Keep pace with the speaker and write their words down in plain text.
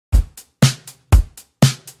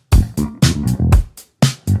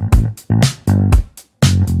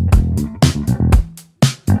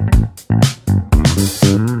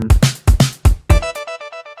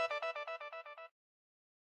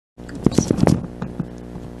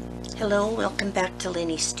Hello, welcome back to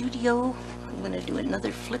Lenny Studio. I'm going to do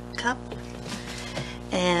another flip cup,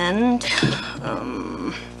 and I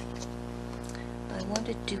want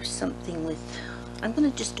to do something with, I'm going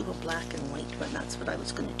to just do a black and white one. That's what I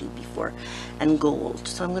was going to do before, and gold.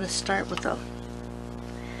 So I'm going to start with a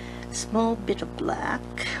small bit of black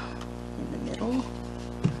in the middle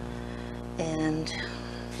and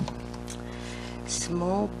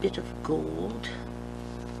small bit of gold,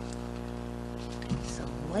 some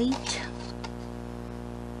white,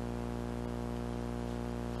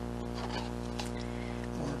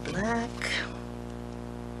 more black,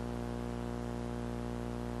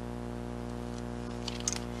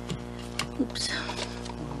 oops,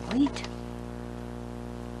 more white,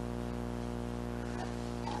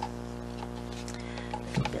 a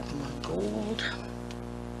little bit more gold.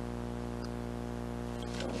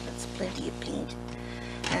 Oh, that's plenty of paint.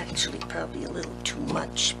 Actually, probably a little too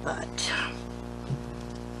much, but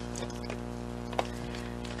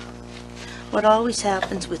what always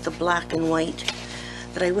happens with the black and white,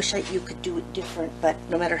 that I wish you could do it different, but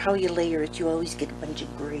no matter how you layer it, you always get a bunch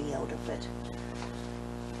of gray out of it.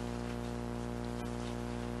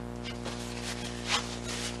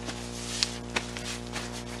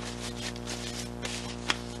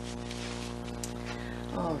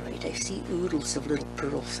 Alright, I see oodles of little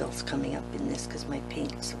pearl cells coming up in this because my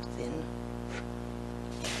paint is so thin.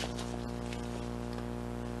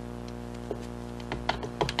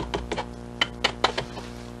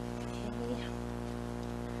 Okay.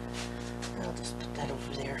 I'll just put that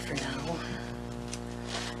over there for now.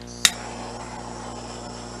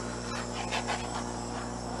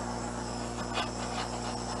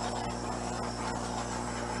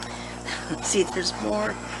 See,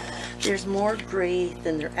 there's more gray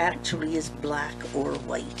than there actually is black or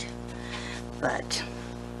white, but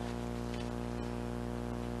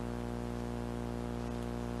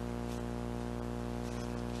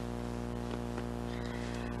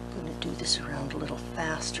I'm going to do this around a little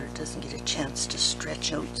faster. It doesn't get a chance to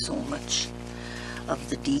stretch out so much of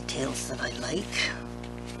the details that I like.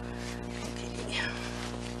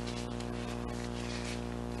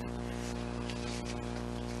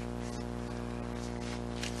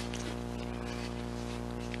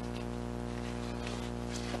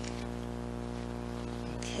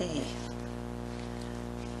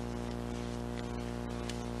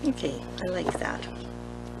 Okay, I like that.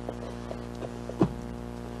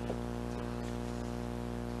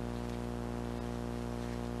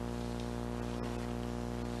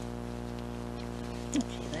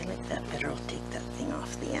 Okay, I like that better. I'll take that thing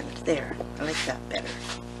off the end. There, I like that better.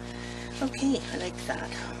 Okay, I like that.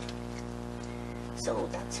 So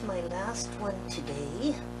that's my last one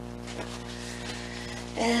today.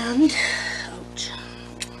 And, ouch.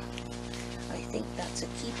 I think that's a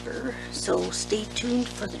keeper, so stay tuned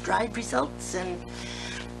for the dried results, and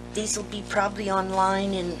these will be probably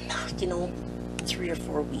online in 3 or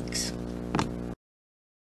 4 weeks.